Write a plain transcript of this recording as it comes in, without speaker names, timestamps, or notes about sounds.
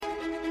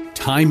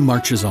Time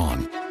marches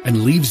on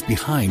and leaves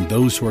behind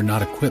those who are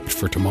not equipped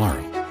for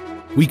tomorrow.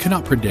 We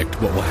cannot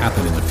predict what will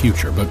happen in the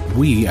future, but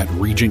we at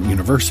Regent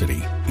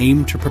University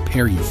aim to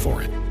prepare you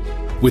for it.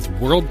 With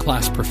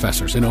world-class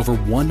professors in over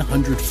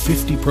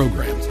 150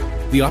 programs,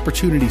 the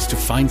opportunities to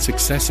find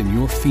success in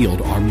your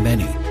field are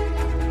many.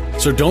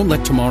 So don't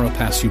let tomorrow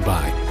pass you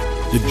by.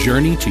 The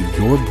journey to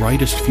your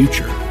brightest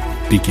future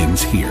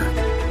begins here.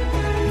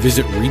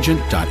 Visit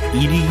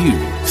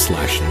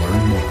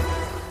regent.edu/learn more.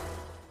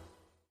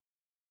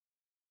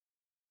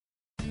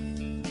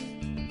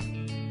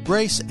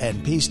 Grace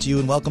and peace to you,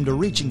 and welcome to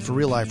Reaching for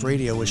Real Life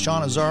Radio with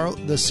Sean Azzaro,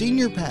 the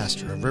senior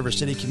pastor of River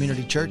City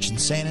Community Church in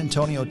San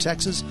Antonio,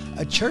 Texas,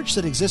 a church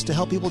that exists to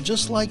help people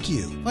just like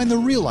you find the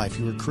real life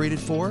you were created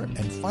for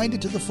and find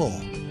it to the full.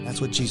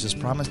 That's what Jesus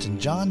promised in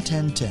John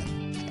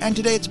 10:10. And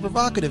today it's a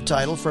provocative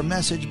title for a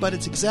message, but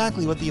it's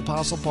exactly what the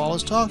Apostle Paul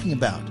is talking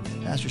about.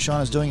 Pastor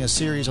Sean is doing a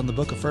series on the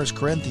book of 1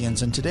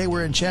 Corinthians, and today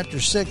we're in chapter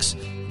 6.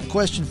 The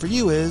question for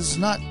you is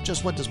not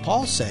just what does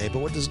Paul say, but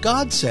what does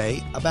God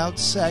say about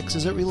sex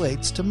as it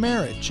relates to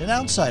marriage and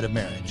outside of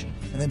marriage?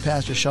 And then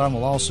Pastor Sean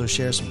will also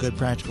share some good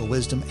practical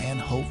wisdom and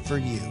hope for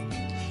you.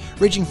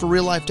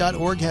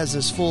 ReachingForRealLife.org has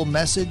this full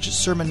message,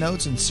 sermon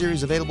notes, and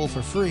series available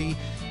for free.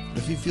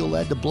 But if you feel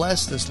led to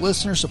bless this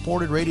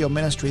listener-supported radio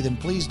ministry, then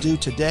please do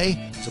today.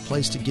 It's a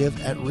place to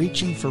give at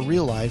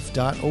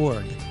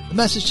ReachingForRealLife.org. The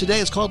message today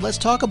is called Let's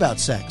Talk About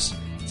Sex.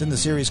 It's in the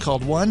series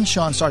called One.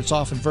 Sean starts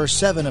off in verse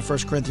 7 of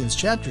 1 Corinthians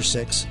chapter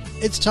 6.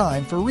 It's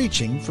time for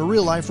Reaching for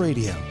Real Life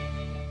Radio.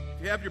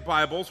 If you have your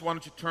Bibles, why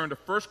don't you turn to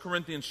 1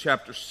 Corinthians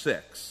chapter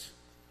 6.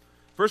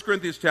 1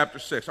 Corinthians chapter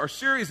 6. Our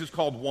series is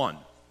called One.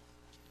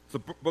 It's the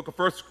book of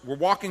First. We're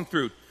walking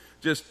through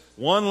just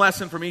one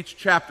lesson from each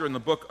chapter in the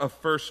book of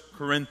 1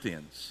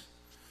 Corinthians.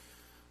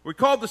 We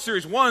called the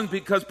series One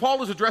because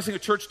Paul is addressing a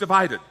church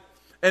divided.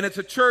 And it's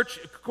a church,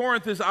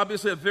 Corinth is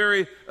obviously a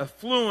very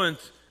affluent,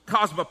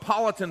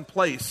 cosmopolitan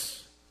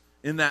place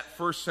in that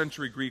first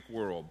century Greek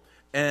world.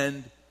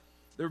 And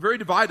they're very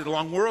divided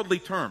along worldly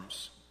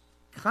terms,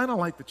 kind of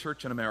like the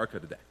church in America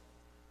today.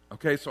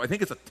 Okay, so I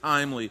think it's a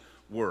timely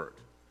word.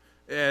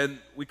 And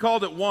we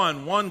called it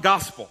one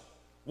gospel,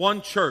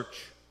 one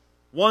church,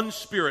 one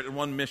spirit, and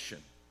one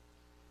mission.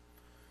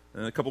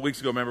 And a couple weeks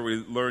ago, remember,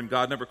 we learned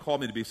God never called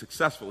me to be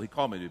successful. He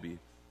called me to be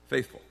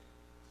faithful.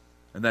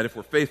 And that if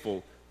we're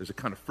faithful, there's a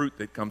kind of fruit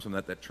that comes from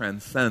that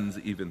transcends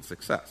even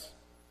success.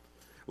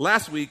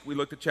 Last week, we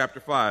looked at chapter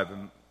 5,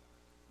 and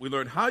we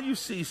learned how you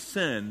see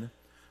sin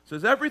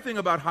says everything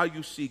about how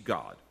you see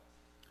God.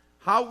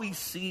 How we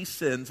see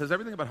sin says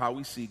everything about how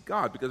we see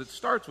God, because it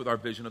starts with our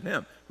vision of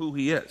Him, who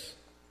He is,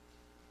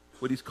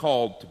 what He's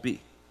called to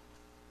be,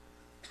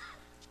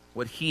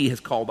 what He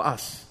has called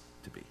us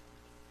to be.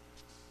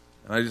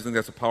 And I just think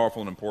that's a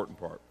powerful and important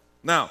part.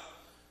 Now,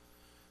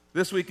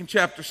 this week in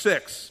chapter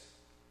 6,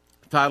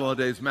 the title of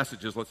today's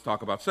message is Let's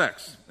Talk About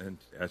Sex. And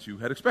as you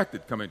had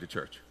expected coming to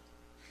church.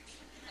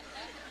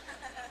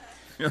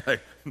 You're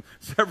like,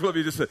 several of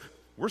you just said,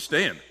 we're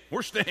staying. We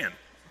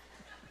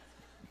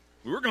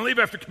were going to leave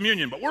after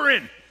communion, but we're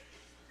in.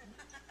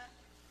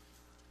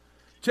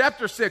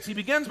 Chapter 6, he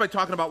begins by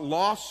talking about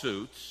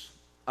lawsuits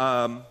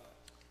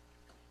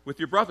with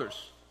your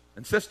brothers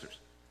and sisters.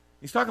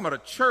 He's talking about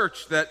a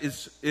church that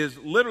is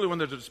literally, when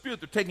there's a dispute,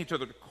 they're taking each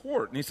other to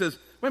court. And he says,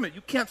 wait a minute,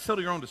 you can't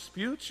settle your own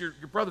disputes. You're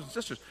brothers and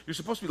sisters. You're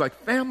supposed to be like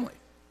family.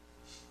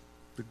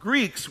 The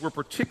Greeks were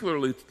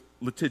particularly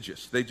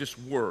litigious. They just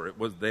were.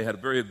 They had a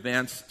very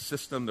advanced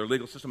system, their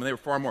legal system, and they were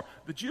far more.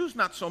 The Jews,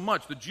 not so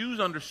much. The Jews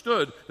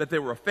understood that they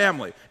were a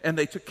family, and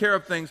they took care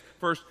of things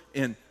first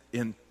in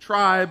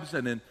tribes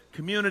and in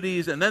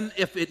communities, and then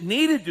if it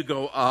needed to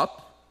go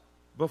up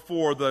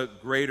before the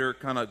greater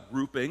kind of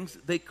groupings,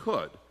 they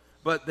could.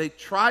 But they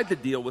tried to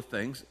deal with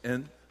things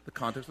in the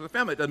context of the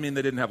family. It doesn't mean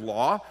they didn't have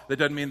law. That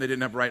doesn't mean they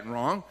didn't have right and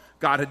wrong.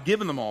 God had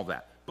given them all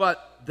that.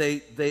 But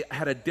they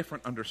had a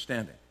different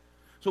understanding.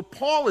 So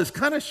Paul is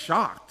kind of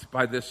shocked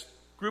by this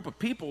group of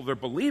people. They're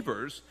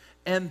believers,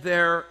 and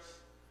they're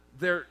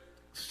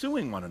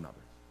suing one another.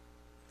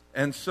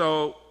 And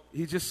so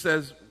he just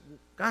says,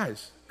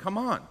 guys, come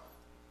on.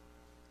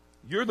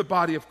 You're the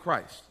body of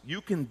Christ.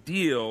 You can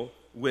deal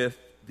with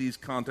these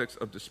contexts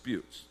of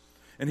disputes.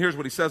 And here's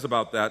what he says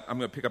about that. I'm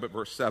going to pick up at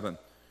verse 7.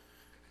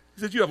 He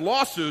says, you have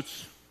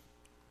lawsuits.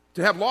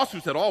 To have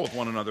lawsuits at all with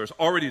one another is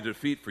already a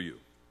defeat for you.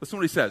 Listen to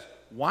what he says.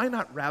 Why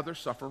not rather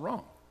suffer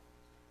wrong?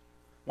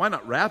 Why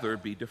not rather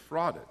be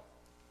defrauded?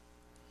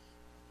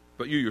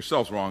 But you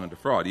yourselves wrong and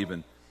defraud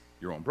even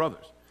your own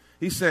brothers.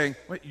 He's saying,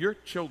 wait, you're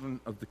children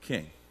of the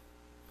King.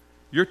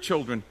 You're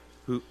children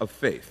of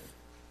faith.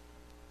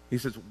 He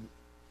says,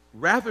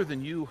 rather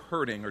than you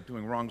hurting or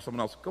doing wrong to someone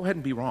else, go ahead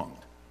and be wronged.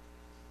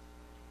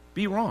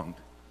 Be wronged.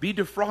 Be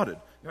defrauded.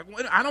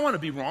 I don't want to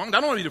be wronged.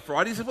 I don't want to be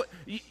defrauded. He says, well,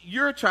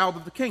 you're a child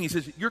of the King. He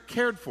says, you're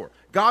cared for.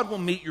 God will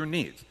meet your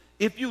needs.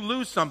 If you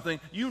lose something,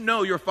 you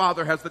know your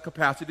Father has the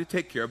capacity to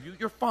take care of you.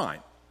 You're fine.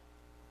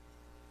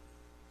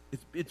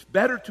 It's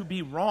better to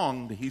be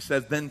wronged, he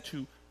says, than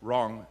to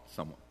wrong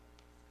someone.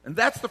 And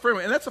that's the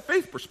framework. And that's a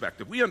faith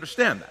perspective. We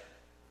understand that.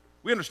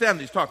 We understand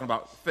that he's talking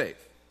about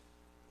faith.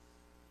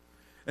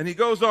 And he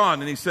goes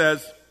on and he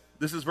says,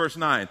 this is verse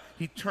 9.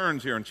 He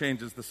turns here and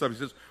changes the subject.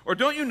 He says, or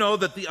don't you know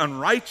that the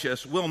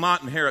unrighteous will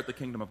not inherit the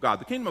kingdom of God?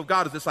 The kingdom of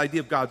God is this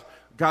idea of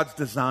God's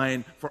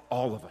design for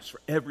all of us,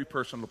 for every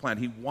person on the planet.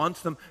 He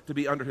wants them to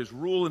be under his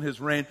rule and his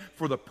reign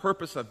for the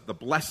purpose of the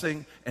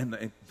blessing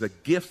and the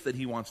gifts that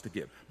he wants to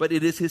give. But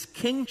it is his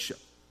kingship.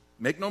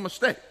 Make no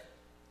mistake.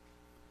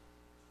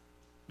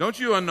 Don't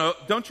you know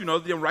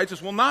that the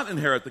unrighteous will not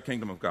inherit the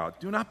kingdom of God?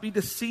 Do not be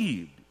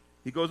deceived.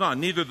 He goes on,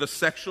 neither the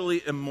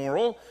sexually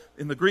immoral.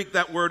 In the Greek,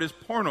 that word is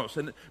pornos,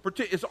 and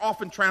it's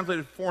often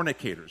translated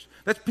fornicators.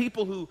 That's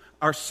people who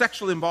are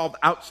sexually involved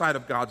outside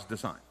of God's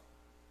design.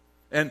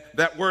 And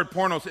that word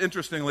pornos,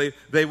 interestingly,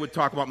 they would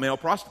talk about male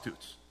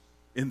prostitutes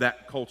in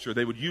that culture.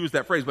 They would use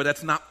that phrase, but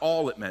that's not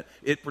all it meant.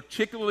 It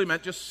particularly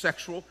meant just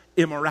sexual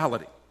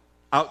immorality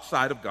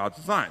outside of God's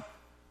design.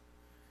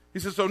 He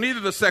says, so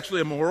neither the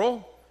sexually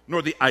immoral,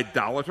 nor the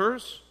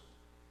idolaters,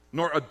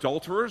 nor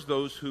adulterers,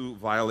 those who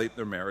violate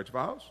their marriage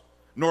vows,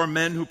 nor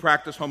men who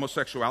practice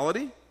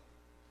homosexuality,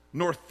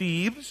 nor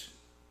thieves,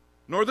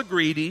 nor the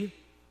greedy,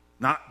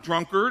 not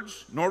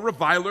drunkards, nor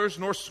revilers,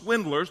 nor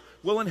swindlers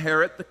will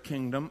inherit the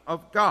kingdom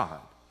of God.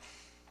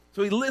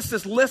 So he lists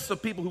this list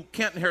of people who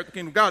can't inherit the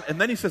kingdom of God,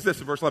 and then he says this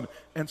in verse 11,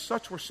 and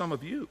such were some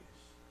of you.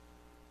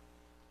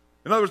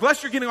 In other words,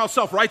 lest you're getting all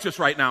self-righteous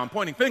right now and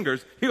pointing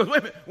fingers, he goes,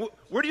 wait a minute,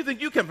 where do you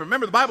think you came from?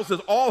 Remember, the Bible says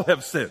all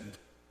have sinned.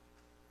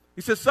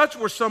 He says, such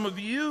were some of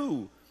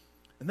you.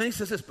 And then he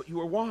says this, but you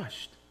were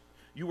washed.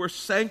 You were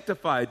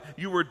sanctified.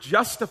 You were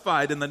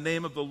justified in the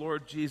name of the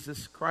Lord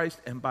Jesus Christ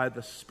and by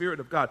the Spirit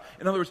of God.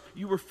 In other words,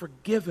 you were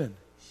forgiven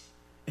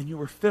and you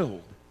were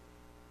filled.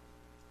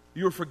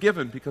 You were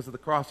forgiven because of the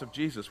cross of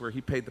Jesus where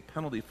he paid the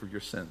penalty for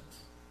your sins.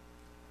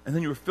 And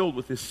then you were filled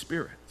with his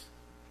Spirit.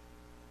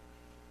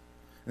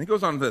 And he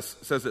goes on to this,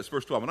 says this,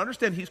 verse 12. And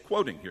understand he's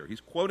quoting here.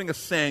 He's quoting a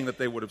saying that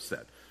they would have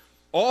said.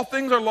 All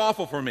things are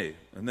lawful for me.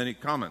 And then he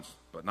comments,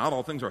 but not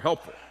all things are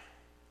helpful.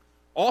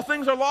 All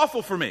things are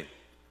lawful for me,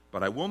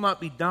 but I will not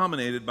be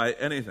dominated by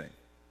anything.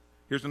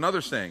 Here's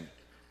another saying.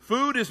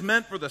 Food is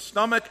meant for the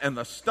stomach and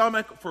the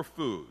stomach for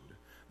food.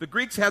 The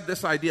Greeks had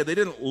this idea. They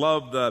didn't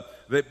love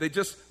they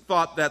just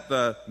thought that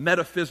the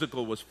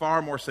metaphysical was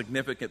far more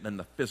significant than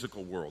the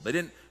physical world. They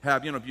didn't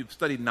have, if you've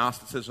studied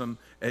Gnosticism,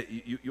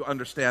 you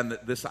understand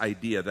that this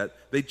idea that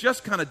they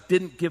just kind of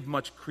didn't give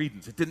much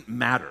credence. It didn't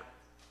matter.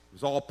 It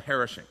was all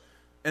perishing.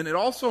 And it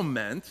also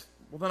meant,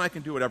 well, then I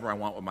can do whatever I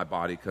want with my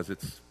body because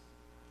it's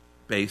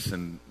base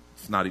and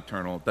it's not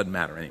eternal. It doesn't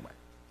matter anyway.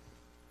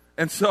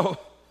 And so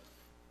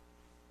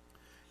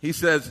he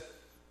says,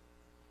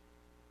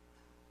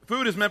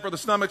 food is meant for the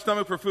stomach,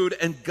 stomach for food,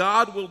 and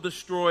God will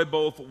destroy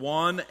both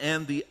one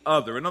and the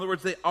other. In other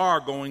words, they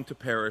are going to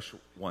perish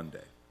one day.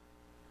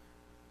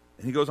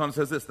 And he goes on and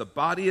says this, the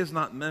body is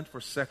not meant for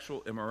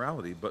sexual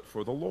immorality, but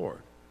for the Lord,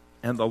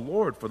 and the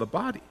Lord for the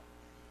body.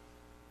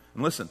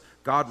 And listen,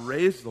 God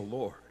raised the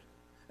Lord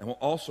and will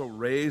also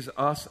raise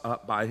us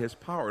up by his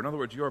power. In other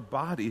words, your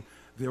body,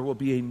 there will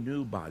be a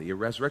new body, a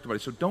resurrected body.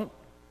 So don't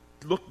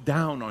look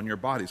down on your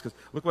bodies, because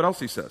look what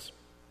else he says.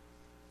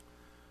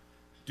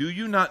 Do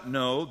you not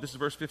know, this is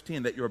verse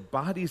 15, that your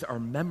bodies are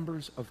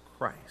members of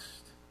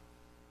Christ?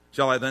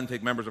 Shall I then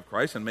take members of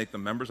Christ and make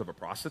them members of a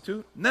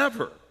prostitute?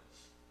 Never.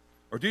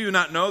 Or do you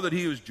not know that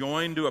he who is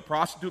joined to a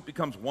prostitute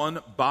becomes one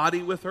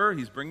body with her?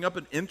 He's bringing up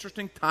an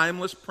interesting,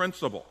 timeless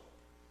principle.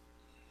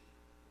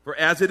 For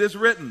as it is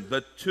written,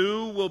 the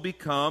two will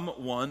become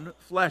one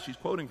flesh. He's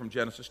quoting from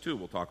Genesis 2.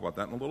 We'll talk about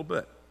that in a little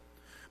bit.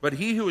 But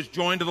he who is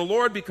joined to the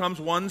Lord becomes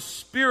one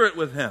spirit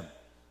with him.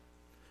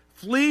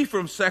 Flee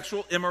from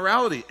sexual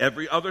immorality.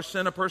 Every other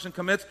sin a person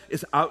commits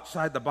is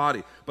outside the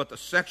body, but the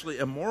sexually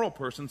immoral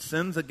person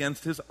sins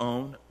against his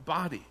own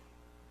body.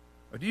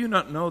 Or do you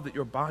not know that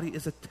your body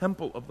is a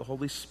temple of the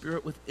Holy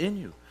Spirit within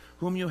you,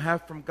 whom you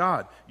have from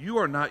God? You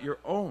are not your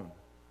own,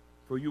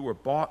 for you were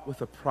bought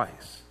with a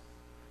price.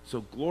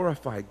 So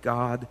glorify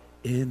God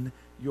in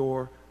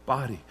your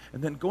body.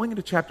 And then going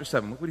into chapter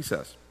 7, look what he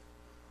says.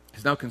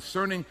 He's now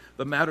concerning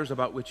the matters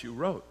about which you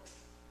wrote.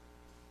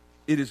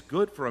 It is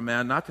good for a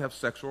man not to have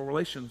sexual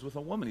relations with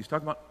a woman. He's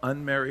talking about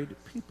unmarried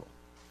people.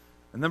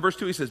 And then verse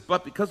 2 he says,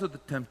 but because of the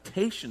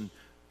temptation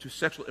to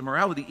sexual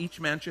immorality, each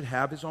man should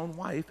have his own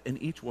wife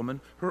and each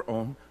woman her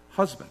own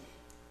husband.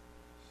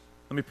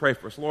 Let me pray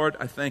for us. Lord,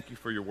 I thank you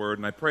for your word,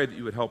 and I pray that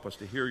you would help us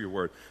to hear your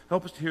word.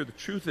 Help us to hear the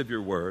truth of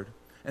your word,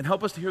 and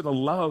help us to hear the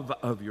love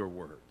of your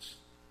words,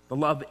 the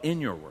love in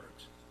your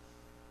words.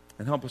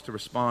 And help us to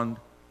respond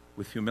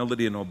with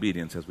humility and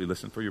obedience as we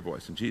listen for your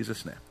voice. In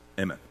Jesus' name,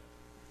 amen.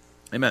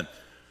 Amen.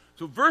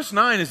 So verse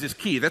 9 is his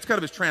key. That's kind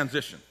of his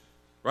transition,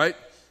 right?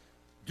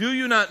 Do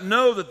you not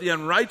know that the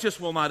unrighteous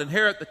will not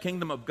inherit the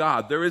kingdom of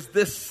God? There is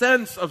this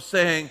sense of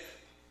saying,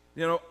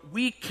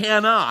 we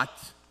cannot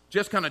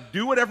just kind of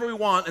do whatever we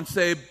want and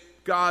say,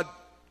 God,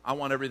 I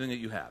want everything that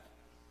you have.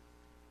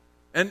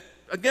 And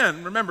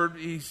again, remember,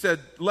 he said,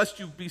 lest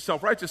you be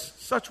self-righteous,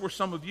 such were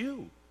some of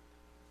you.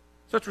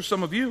 Such were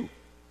some of you.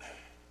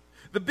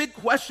 The big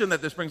question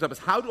that this brings up is,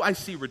 how do I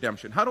see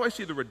redemption? How do I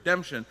see the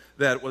redemption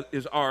that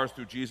is ours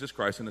through Jesus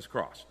Christ and his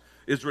cross?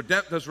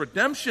 Does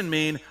redemption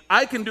mean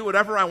I can do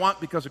whatever I want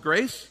because of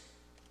grace?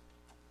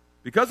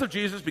 Because of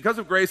Jesus, because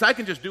of grace, I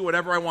can just do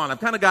whatever I want. I've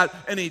kind of got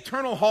an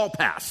eternal hall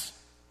pass.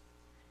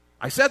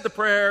 I said the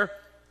prayer,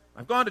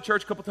 I've gone to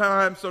church a couple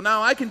times, so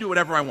now I can do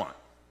whatever I want.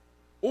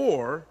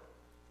 Or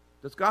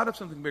does God have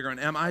something bigger, and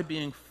am I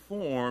being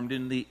formed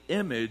in the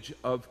image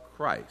of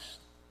Christ?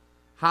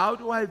 How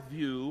do I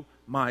view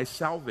my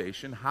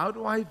salvation? How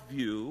do I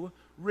view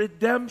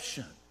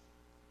redemption?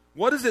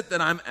 What is it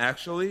that I'm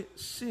actually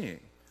seeing?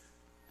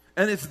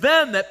 And it's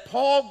then that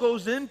Paul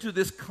goes into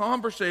this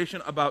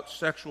conversation about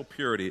sexual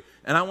purity,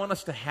 and I want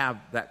us to have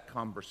that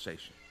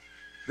conversation.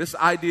 This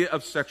idea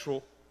of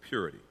sexual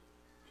purity.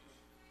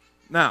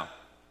 Now,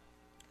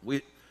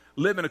 we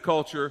live in a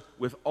culture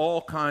with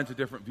all kinds of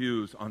different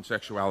views on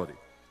sexuality.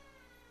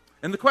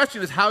 And the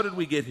question is, how did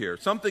we get here?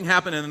 Something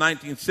happened in the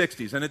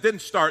 1960s, and it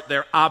didn't start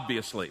there,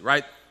 obviously,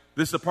 right?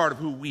 This is a part of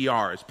who we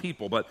are as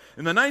people. But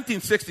in the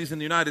 1960s in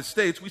the United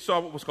States, we saw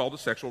what was called the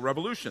sexual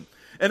revolution.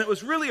 And it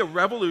was really a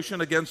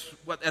revolution against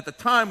what at the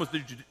time was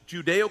the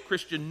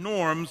Judeo-Christian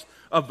norms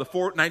of the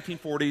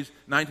 1940s,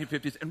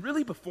 1950s, and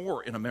really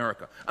before in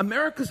America.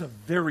 America's a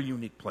very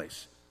unique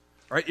place,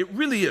 right? It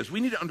really is.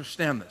 We need to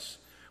understand this.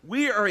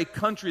 We are a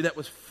country that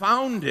was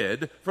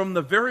founded from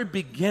the very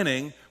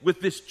beginning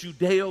with this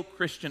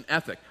Judeo-Christian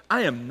ethic.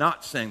 I am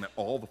not saying that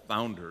all the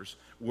founders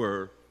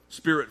were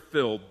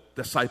Spirit-filled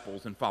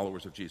disciples and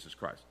followers of Jesus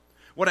Christ.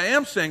 What I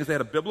am saying is they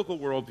had a biblical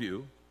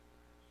worldview.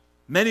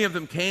 Many of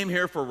them came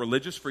here for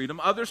religious freedom.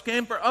 Others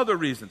came for other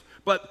reasons.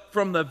 But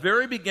from the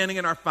very beginning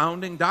in our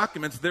founding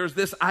documents, there's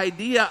this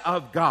idea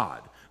of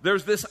God.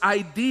 There's this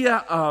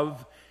idea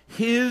of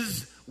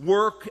his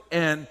work,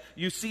 and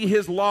you see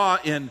his law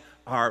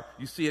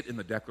you see it in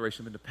the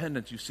Declaration of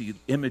Independence. You see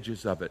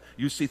images of it.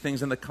 You see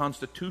things in the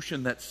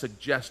Constitution that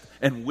suggest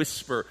and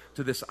whisper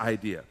to this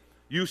idea.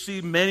 You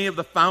see many of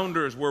the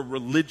founders were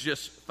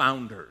religious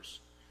founders.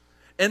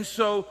 And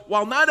so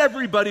while not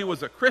everybody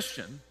was a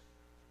Christian,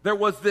 there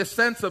was this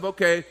sense of,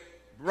 okay,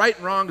 right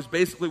and wrong is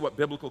basically what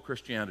biblical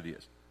Christianity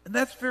is. And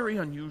that's very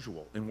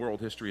unusual in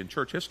world history and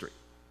church history.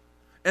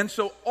 And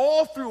so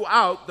all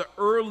throughout the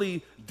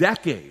early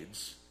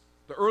decades,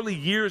 the early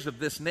years of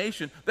this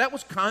nation, that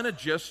was kind of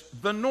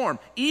just the norm.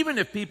 Even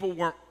if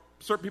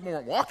certain people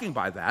weren't walking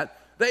by that,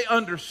 they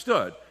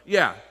understood,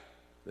 yeah,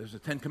 there's the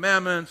Ten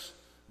Commandments,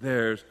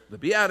 there's the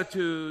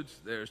Beatitudes,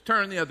 there's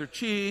turn the other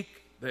cheek,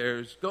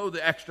 there's go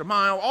the extra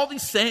mile. All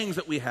these sayings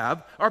that we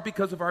have are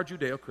because of our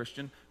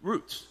Judeo-Christian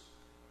roots.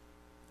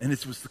 And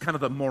it was kind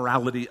of the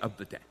morality of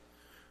the day.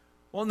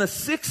 Well, in the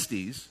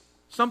 60s,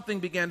 something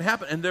began to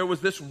happen, and there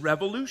was this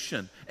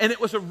revolution. And it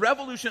was a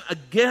revolution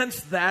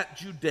against that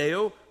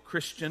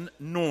Judeo-Christian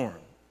norm.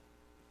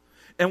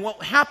 And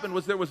what happened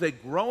was there was a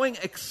growing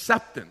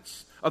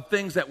acceptance of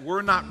things that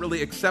were not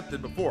really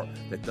accepted before.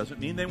 That doesn't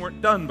mean they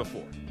weren't done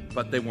before,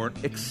 but they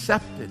weren't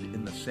accepted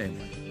in the same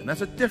way. And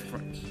that's a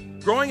difference.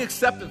 Growing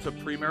acceptance of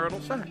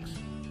premarital sex.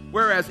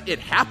 Whereas it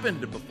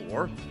happened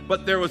before,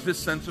 but there was this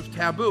sense of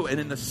taboo. And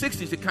in the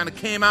 60s, it kind of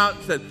came out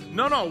and said,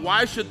 no,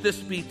 why should this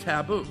be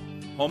taboo?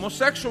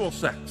 Homosexual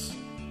sex,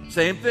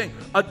 same thing.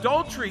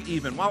 Adultery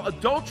even. While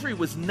adultery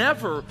was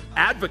never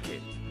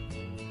advocated,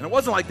 and it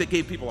wasn't like they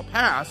gave people a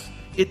pass,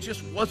 it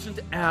just wasn't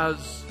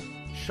as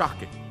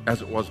shocking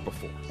as it was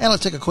before. And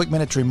let's take a quick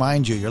minute to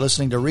remind you, you're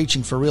listening to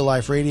Reaching for Real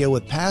Life Radio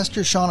with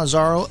Pastor Sean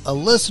Azzaro, a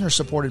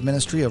listener-supported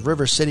ministry of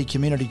River City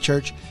Community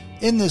Church,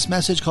 in this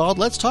message called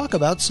Let's Talk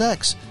About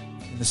Sex,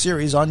 in the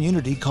series on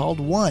unity called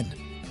One,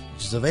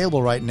 which is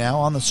available right now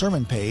on the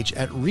sermon page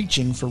at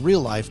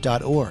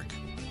reachingforreallife.org.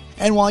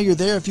 And while you're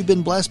there, if you've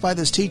been blessed by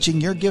this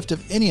teaching, your gift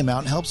of any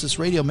amount helps this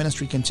radio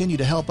ministry continue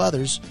to help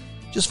others.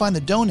 Just find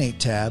the Donate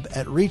tab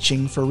at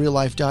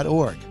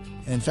reachingforreallife.org.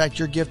 And in fact,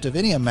 your gift of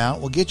any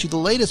amount will get you the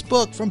latest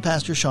book from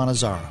Pastor Sean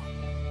Azzaro.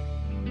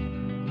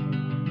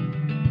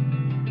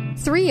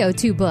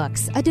 302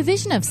 Books, a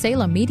division of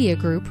Salem Media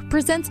Group,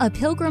 presents A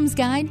Pilgrim's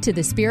Guide to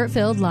the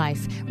Spirit-Filled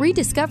Life,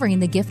 Rediscovering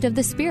the Gift of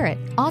the Spirit,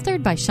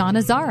 authored by Sean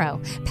Azzaro,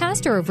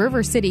 pastor of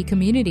River City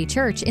Community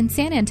Church in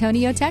San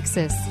Antonio,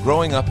 Texas.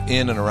 Growing up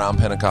in and around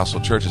Pentecostal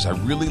churches, I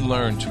really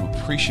learned to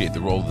appreciate the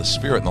role of the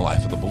Spirit in the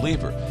life of the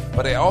believer.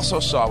 But I also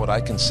saw what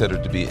I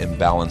considered to be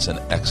imbalance and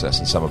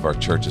excess in some of our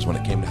churches when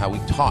it came to how we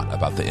taught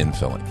about the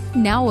infilling.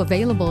 Now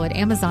available at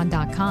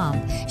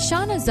Amazon.com,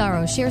 Sean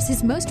Azzaro shares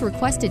his most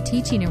requested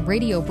teaching and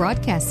radio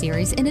broadcast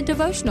series in a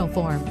devotional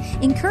form,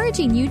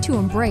 encouraging you to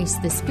embrace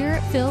the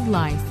Spirit-filled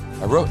life.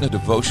 I wrote in a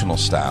devotional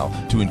style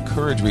to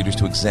encourage readers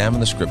to examine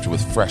the Scripture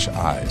with fresh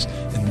eyes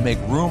and make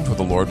room for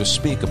the Lord to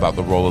speak about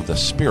the role of the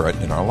Spirit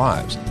in our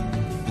lives.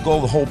 The goal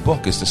of the whole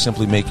book is to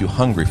simply make you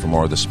hungry for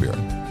more of the Spirit.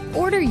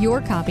 Order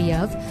your copy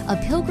of A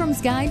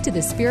Pilgrim's Guide to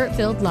the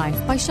Spirit-Filled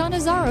Life by Sean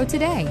Azzaro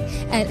today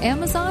at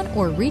Amazon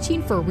or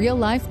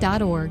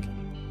reachingforreallife.org.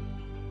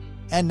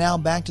 And now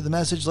back to the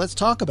message, Let's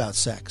Talk About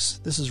Sex.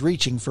 This is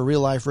Reaching for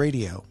Real Life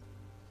Radio.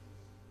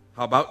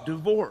 How about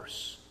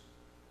divorce?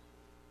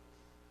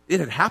 It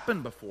had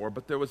happened before,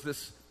 but there was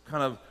this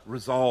kind of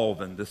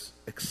resolve and this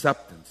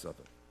acceptance of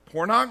it.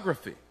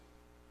 Pornography.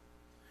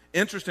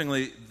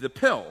 Interestingly, the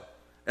pill,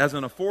 as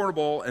an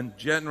affordable and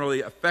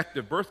generally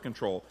effective birth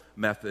control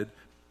method,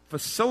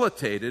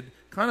 facilitated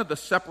kind of the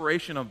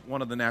separation of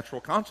one of the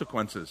natural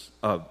consequences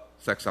of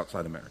sex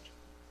outside of marriage.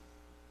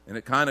 And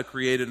it kind of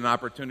created an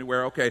opportunity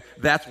where, okay,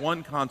 that's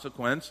one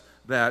consequence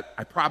that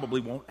I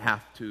probably won't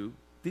have to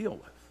deal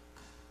with.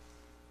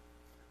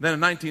 Then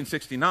in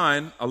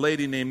 1969, a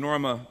lady named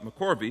Norma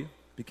McCorvey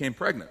became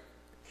pregnant,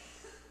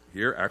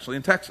 here actually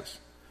in Texas.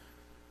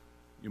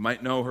 You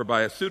might know her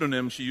by a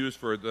pseudonym she used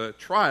for the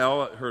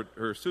trial.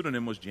 Her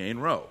pseudonym was Jane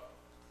Roe.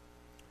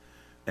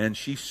 And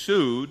she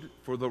sued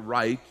for the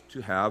right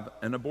to have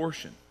an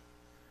abortion.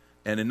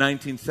 And in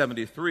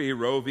 1973,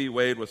 Roe v.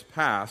 Wade was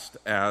passed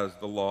as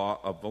the law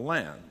of the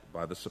land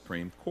by the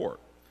Supreme Court.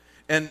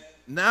 And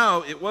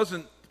now it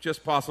wasn't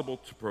just possible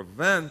to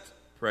prevent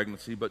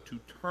pregnancy, but to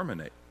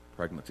terminate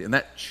pregnancy. And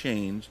that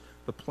changed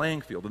the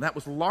playing field. And that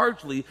was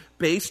largely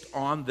based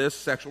on this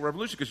sexual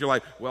revolution, because you're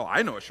like, well,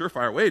 I know a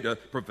surefire way to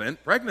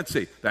prevent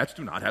pregnancy. That's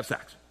to not have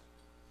sex.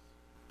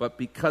 But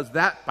because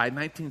that, by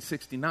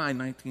 1969,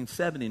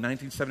 1970,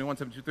 1971,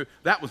 72,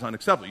 that was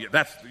unacceptable.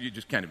 You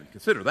just can't even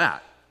consider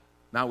that.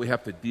 Now we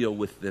have to deal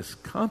with this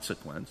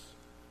consequence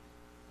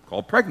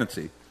called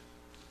pregnancy.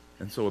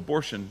 And so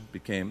abortion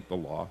became the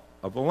law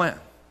of the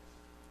land.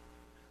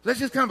 So that's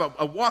just kind of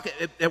a walk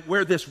at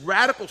where this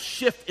radical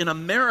shift in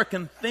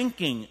American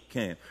thinking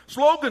came.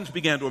 Slogans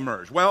began to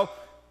emerge. Well,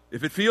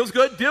 if it feels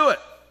good, do it.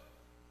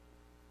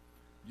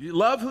 You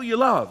love who you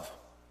love.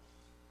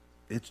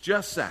 It's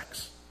just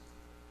sex.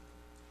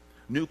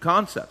 New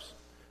concepts,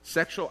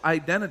 sexual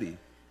identity,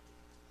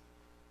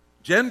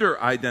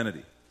 gender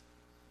identity,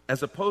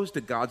 as opposed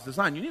to God's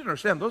design. You need to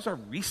understand, those are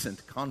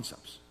recent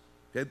concepts.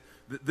 Okay?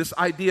 This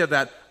idea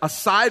that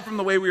aside from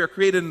the way we are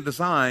created and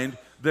designed,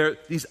 there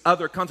these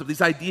other concepts,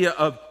 this idea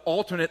of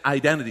alternate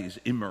identities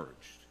emerged.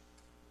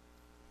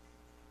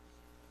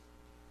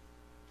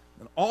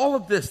 And all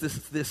of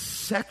this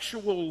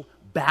sexual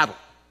battle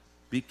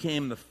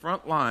became the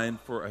front line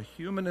for a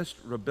humanist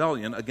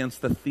rebellion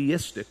against the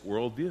theistic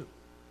worldview.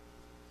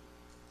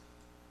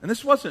 And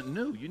this wasn't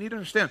new. You need to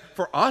understand,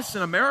 for us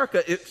in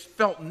America, it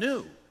felt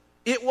new.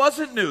 It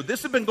wasn't new.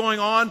 This had been going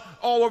on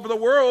all over the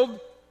world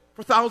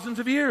for thousands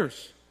of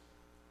years.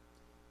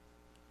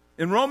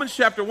 In Romans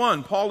chapter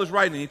 1, Paul is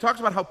writing, he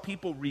talks about how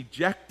people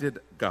rejected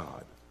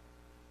God,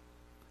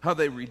 how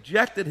they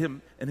rejected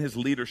him and his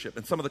leadership,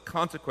 and some of the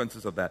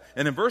consequences of that.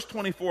 And in verse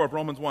 24 of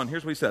Romans 1,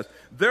 here's what he says: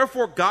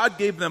 "Therefore God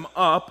gave them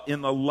up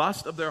in the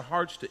lust of their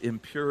hearts to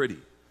impurity,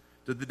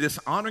 to the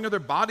dishonoring of their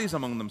bodies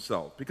among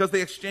themselves, because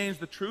they exchanged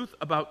the truth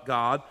about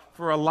God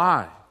for a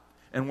lie,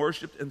 and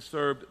worshipped and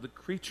served the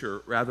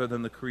creature rather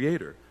than the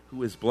Creator,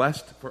 who is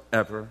blessed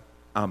forever.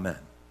 Amen.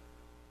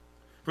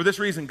 For this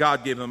reason,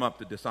 God gave them up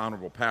to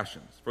dishonorable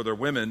passions. For their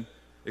women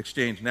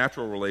exchanged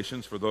natural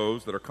relations for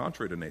those that are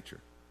contrary to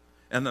nature.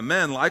 And the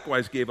men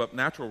likewise gave up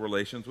natural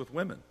relations with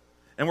women,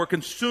 and were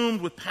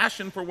consumed with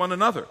passion for one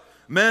another,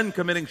 men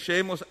committing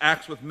shameless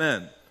acts with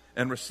men,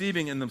 and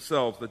receiving in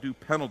themselves the due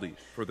penalty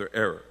for their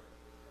error.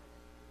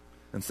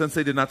 And since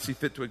they did not see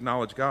fit to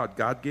acknowledge God,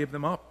 God gave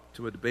them up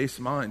to a debased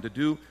mind to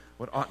do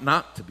what ought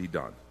not to be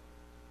done.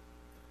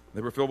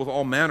 They were filled with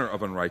all manner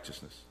of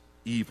unrighteousness,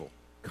 evil,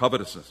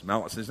 covetousness,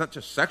 malice." And it's not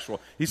just sexual.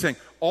 He's saying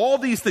all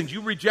these things, you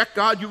reject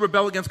God, you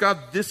rebel against God,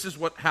 this is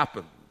what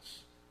happens.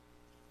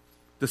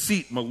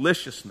 Deceit,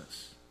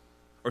 maliciousness.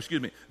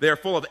 They are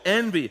full of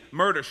envy,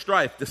 murder,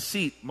 strife,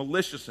 deceit,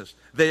 maliciousness.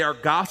 They are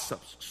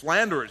gossips,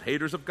 slanderers,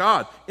 haters of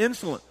God,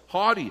 insolent,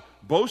 haughty,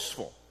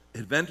 boastful,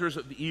 inventors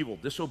of evil,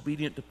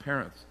 disobedient to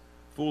parents,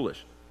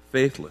 foolish,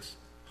 faithless,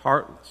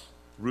 heartless,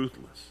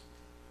 ruthless.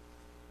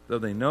 Though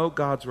they know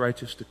God's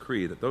righteous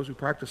decree that those who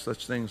practice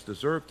such things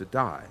deserve to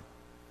die,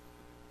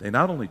 they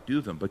not only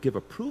do them, but give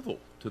approval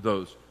to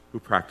those who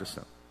practice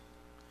them.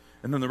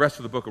 And then the rest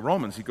of the book of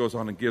Romans, he goes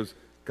on and gives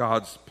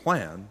God's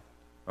plan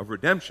of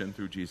redemption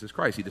through Jesus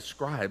Christ. He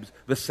describes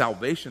the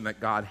salvation that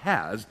God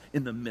has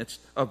in the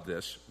midst of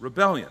this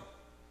rebellion.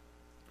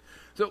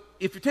 So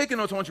if you're taking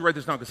notes, I want you to write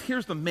this down, because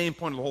here's the main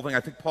point of the whole thing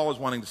I think Paul is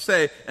wanting to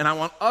say, and I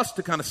want us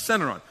to kind of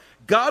center on.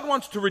 God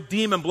wants to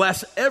redeem and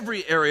bless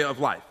every area of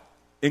life,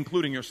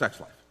 including your sex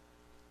life.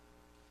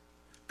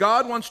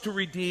 God wants to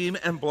redeem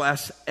and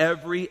bless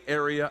every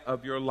area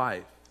of your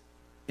life,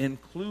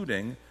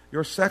 including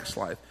your sex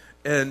life.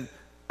 And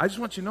I just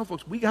want you to know,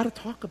 folks, we got to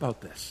talk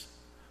about this.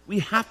 We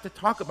have to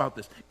talk about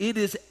this. It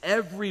is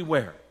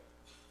everywhere.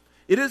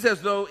 It is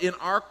as though in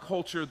our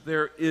culture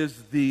there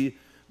is the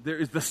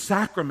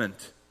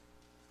sacrament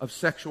of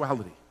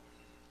sexuality,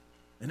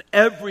 and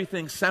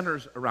everything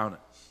centers around it.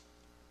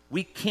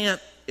 We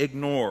can't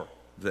ignore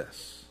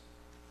this.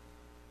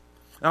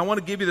 And I want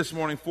to give you this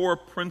morning 4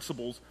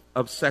 principles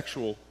of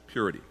sexual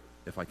purity,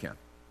 if I can.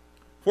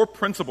 4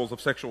 principles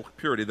of sexual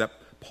purity that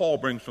Paul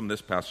brings from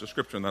this passage of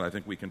Scripture and that I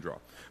think we can draw.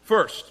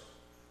 First,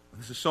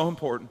 this is so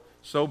important,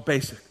 so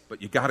basic,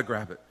 but you got to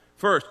grab it.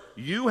 First,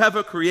 you have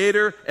a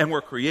creator and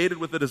were created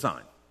with a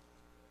design.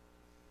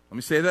 Let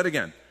me say that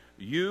again.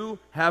 You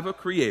have a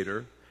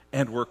creator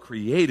and we're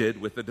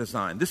created with a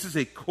design. This is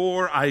a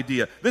core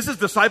idea. This is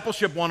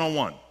discipleship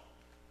 101.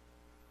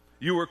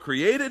 You were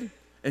created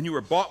and you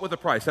were bought with a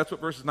price. That's what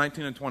verses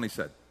 19 and 20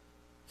 said.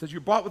 It says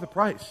you're bought with a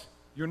price.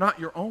 You're not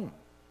your own.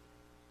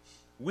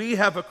 We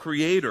have a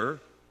creator,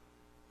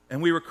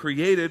 and we were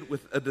created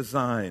with a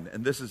design.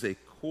 And this is a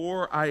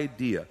core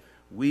idea.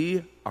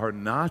 We are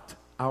not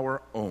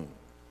our own.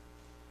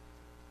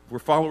 We're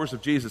followers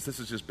of Jesus. This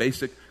is just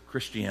basic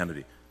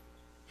Christianity.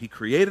 He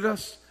created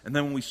us, and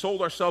then when we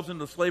sold ourselves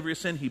into the slavery of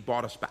sin, he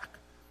bought us back.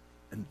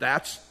 And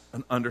that's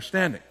an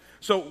understanding.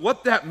 So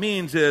what that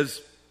means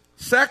is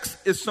sex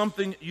is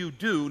something you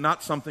do,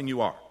 not something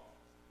you are.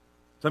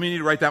 Some of you need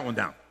to write that one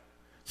down.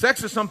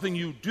 Sex is something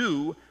you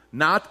do,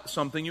 not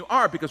something you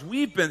are, because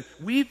we've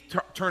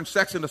turned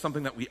sex into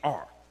something that we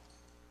are.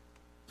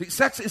 See,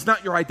 sex is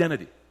not your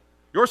identity.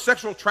 Your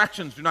sexual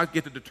attractions do not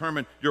get to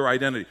determine your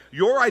identity.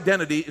 Your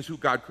identity is who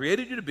God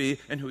created you to be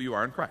and who you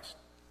are in Christ.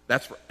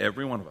 That's for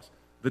every one of us.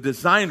 The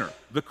designer,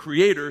 the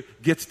creator,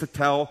 gets to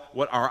tell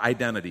what our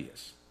identity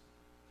is.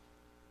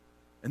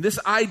 And this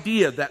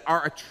idea that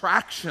our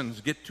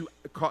attractions get to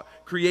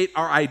create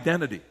our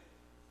identity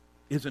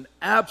is an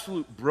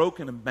absolute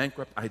broken and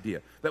bankrupt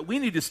idea that we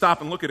need to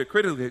stop and look at it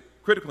critically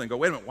and go,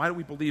 wait a minute, why do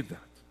we believe that?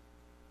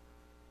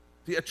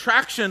 The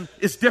attraction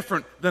is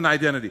different than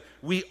identity.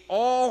 We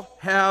all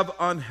have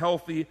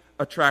unhealthy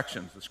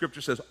attractions. The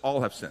scripture says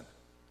all have sinned.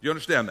 Do you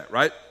understand that,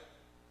 right?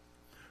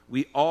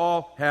 We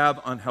all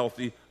have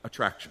unhealthy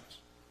attractions.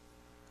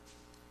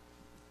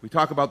 We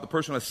talk about the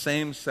person with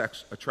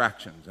same-sex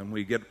attractions, and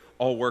we get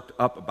all worked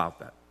up about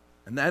that.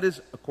 And that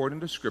is, according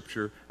to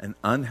Scripture, an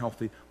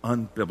unhealthy,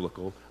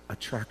 unbiblical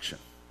attraction.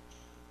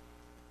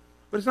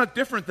 But it's not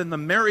different than the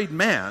married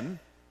man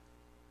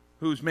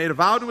who's made a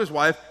vow to his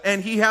wife,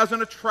 and he has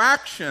an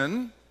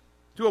attraction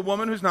to a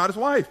woman who's not his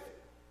wife.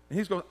 And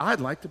he's going, I'd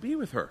like to be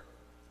with her.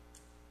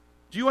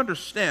 Do you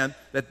understand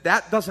that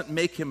that doesn't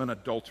make him an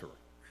adulterer?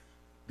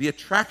 The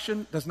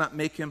attraction does not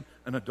make him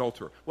an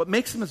adulterer. What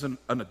makes him as an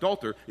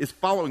adulterer is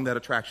following that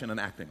attraction and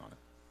acting on it.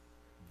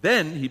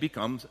 Then he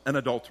becomes an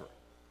adulterer.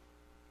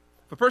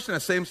 If a person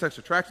has same-sex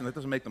attraction, that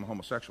doesn't make them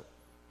homosexual.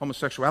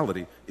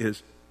 Homosexuality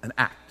is an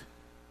act.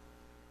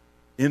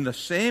 In the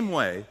same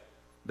way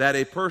that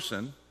a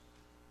person,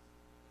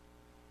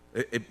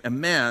 a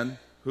man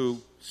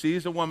who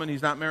sees a woman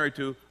he's not married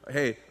to,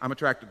 hey, I'm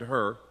attracted to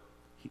her,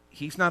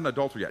 he's not an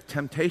adulterer yet.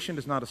 Temptation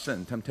is not a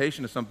sin.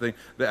 Temptation is something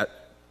that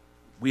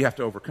we have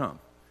to overcome.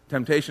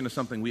 Temptation is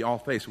something we all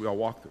face, we all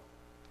walk through.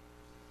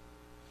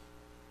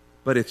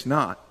 But it's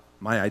not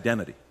my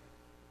identity.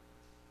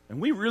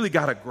 And we really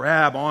got to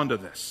grab onto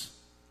this.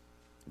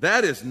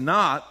 That is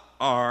not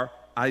our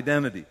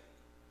identity.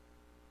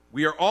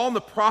 We are all in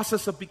the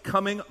process of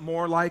becoming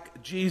more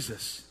like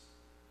Jesus.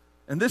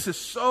 And this is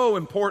so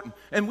important.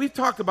 And we've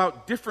talked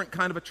about different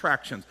kind of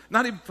attractions.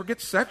 Not even forget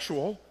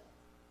sexual.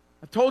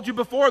 I told you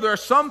before, there are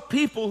some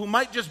people who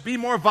might just be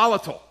more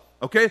volatile.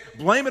 Okay?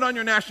 Blame it on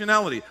your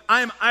nationality.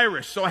 I am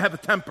Irish, so I have a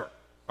temper.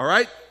 All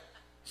right?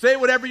 Say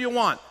whatever you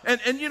want.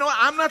 And you know,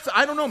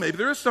 I don't know, maybe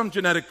there is some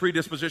genetic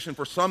predisposition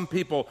for some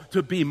people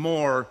to be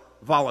more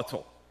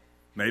volatile.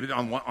 Maybe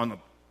on the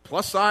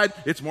plus side,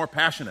 it's more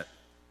passionate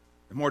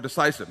and more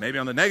decisive. Maybe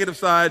on the negative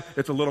side,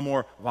 it's a little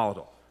more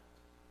volatile.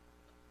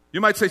 You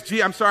might say,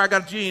 gee, I'm sorry, I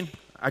got a gene.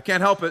 I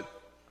can't help it.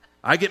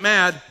 I get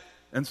mad,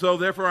 and so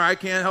therefore I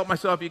can't help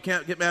myself. You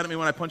can't get mad at me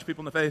when I punch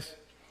people in the face.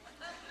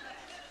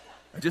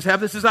 I just have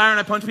this desire and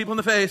I punch people in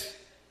the face.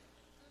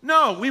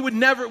 No, we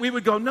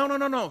would go,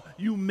 no.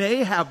 You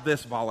may have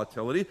this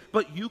volatility,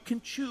 but you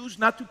can choose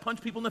not to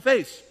punch people in the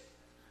face.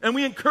 And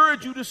we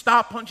encourage you to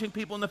stop punching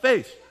people in the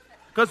face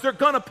because they're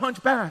going to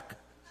punch back.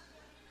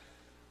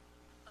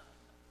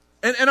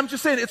 And I'm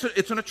just saying,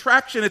 it's an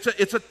attraction,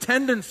 it's a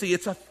tendency,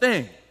 it's a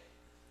thing.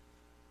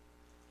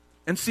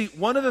 And see,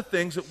 one of the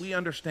things that we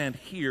understand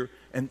here,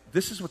 and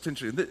this is what's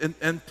interesting,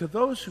 and to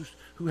those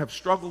who have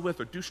struggled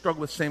with or do struggle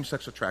with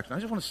same-sex attraction, I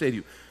just want to say to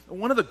you,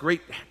 one of the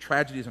great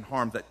tragedies and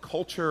harms that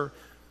culture,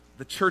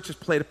 the church has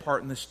played a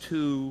part in this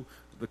too,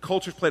 the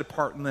culture's played a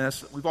part in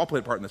this, we've all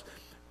played a part in this.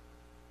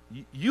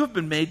 You have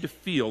been made to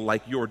feel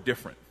like you're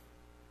different.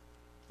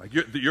 Like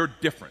you're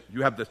different.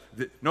 You have this,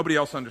 nobody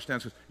else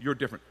understands because you're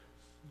different.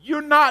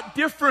 You're not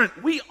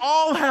different. We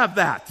all have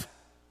that.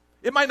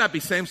 It might not be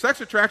same-sex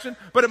attraction,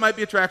 but it might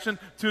be attraction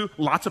to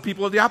lots of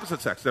people of the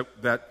opposite sex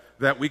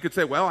that we could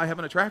say, well, I have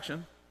an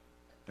attraction,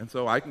 and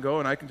so I can go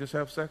and I can just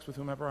have sex with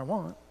whomever I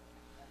want.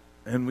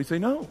 And we say,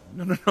 no,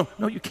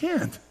 you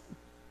can't.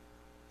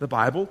 The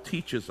Bible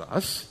teaches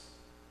us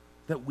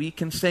that we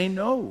can say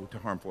no to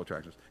harmful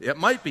attractions. It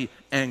might be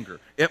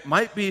anger. It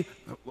might be,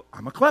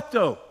 I'm a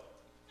klepto.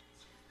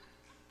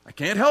 I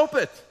can't help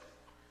it.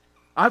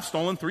 I've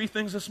stolen 3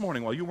 things this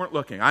morning while you weren't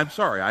looking. I'm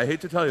sorry. I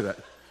hate to tell you that.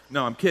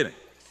 No, I'm kidding.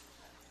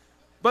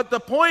 But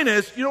the point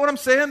is, you know what I'm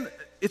saying?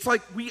 It's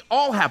like we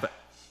all have it.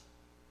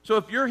 So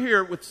if you're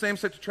here with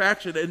same-sex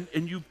attraction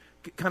and you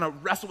kind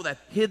of wrestle with that,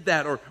 hid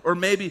that, or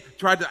maybe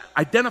tried to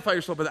identify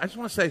yourself with that, I just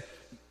want to say,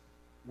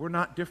 we're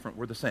not different.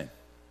 We're the same.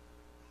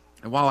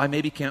 And while I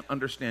maybe can't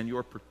understand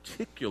your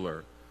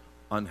particular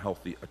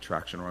unhealthy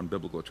attraction or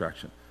unbiblical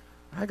attraction.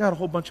 I got a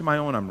whole bunch of my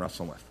own I'm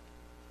wrestling with.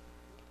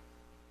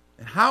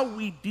 And how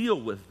we deal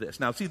with this.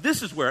 Now, see,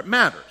 this is where it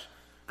matters.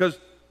 Because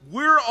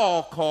we're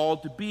all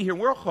called to be here.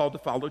 We're all called to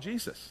follow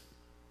Jesus.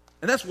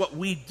 And that's what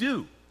we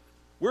do.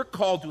 We're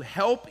called to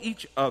help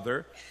each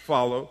other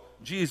follow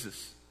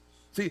Jesus.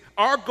 See,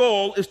 our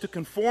goal is to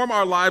conform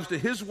our lives to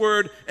His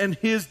Word and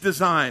His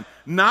design,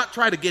 not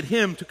try to get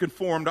Him to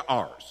conform to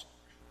ours.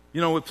 You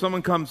know, if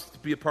someone comes to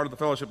be a part of the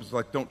fellowship, it's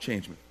like, don't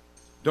change me.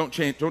 Don't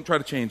try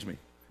to change me.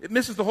 It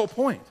misses the whole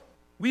point.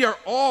 We are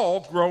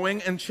all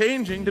growing and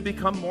changing to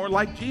become more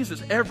like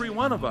Jesus, every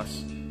one of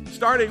us,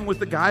 starting with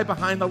the guy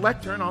behind the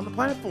lectern on the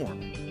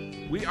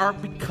platform. We are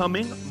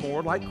becoming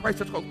more like Christ.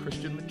 That's called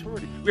Christian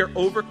maturity. We are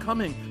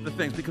overcoming the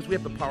things because we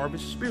have the power of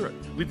His Spirit.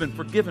 We've been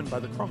forgiven by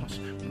the cross.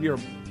 We are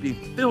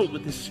being filled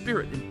with His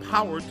Spirit,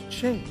 empowered to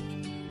change.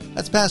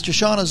 That's Pastor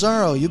Sean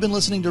Azzaro. You've been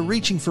listening to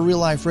Reaching for Real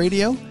Life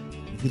Radio.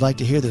 If you'd like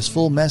to hear this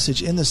full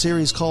message in the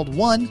series called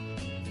One,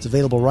 it's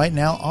available right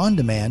now on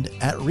demand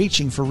at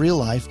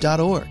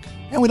reachingforreallife.org.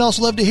 And we'd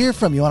also love to hear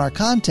from you on our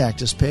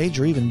Contact Us page,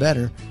 or even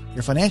better,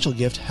 your financial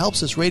gift helps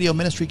this radio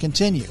ministry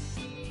continue.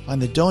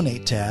 Find the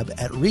Donate tab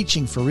at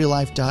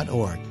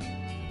reachingforreallife.org.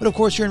 But of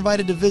course, you're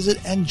invited to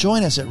visit and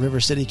join us at River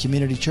City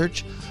Community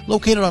Church,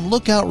 located on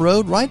Lookout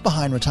Road, right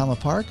behind Retama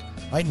Park,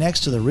 right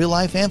next to the Real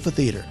Life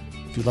Amphitheater.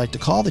 If you'd like to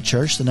call the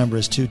church, the number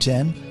is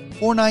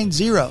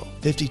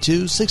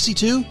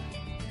 210-490-5262.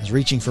 As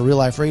Reaching for Real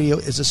Life Radio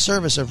is a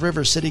service of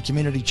River City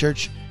Community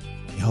Church.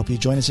 We hope you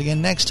join us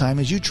again next time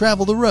as you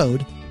travel the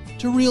road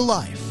to real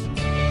life.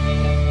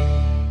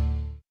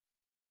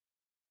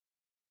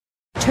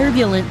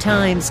 Turbulent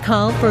times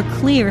call for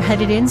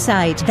clear-headed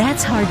insight.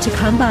 That's hard to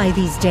come by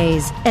these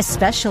days,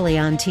 especially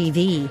on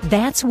TV.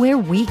 That's where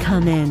we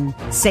come in.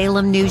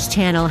 Salem News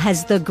Channel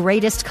has the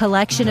greatest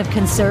collection of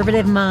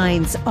conservative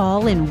minds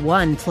all in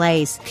one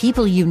place.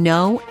 People you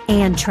know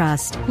and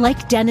trust,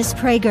 like Dennis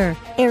Prager,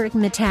 Eric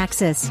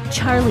Metaxas,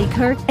 Charlie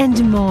Kirk,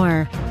 and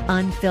more.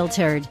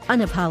 Unfiltered,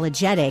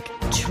 unapologetic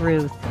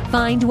truth.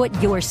 Find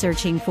what you're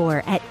searching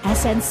for at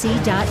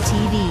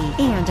snc.tv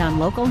and on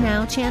Local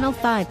Now, Channel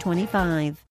 525.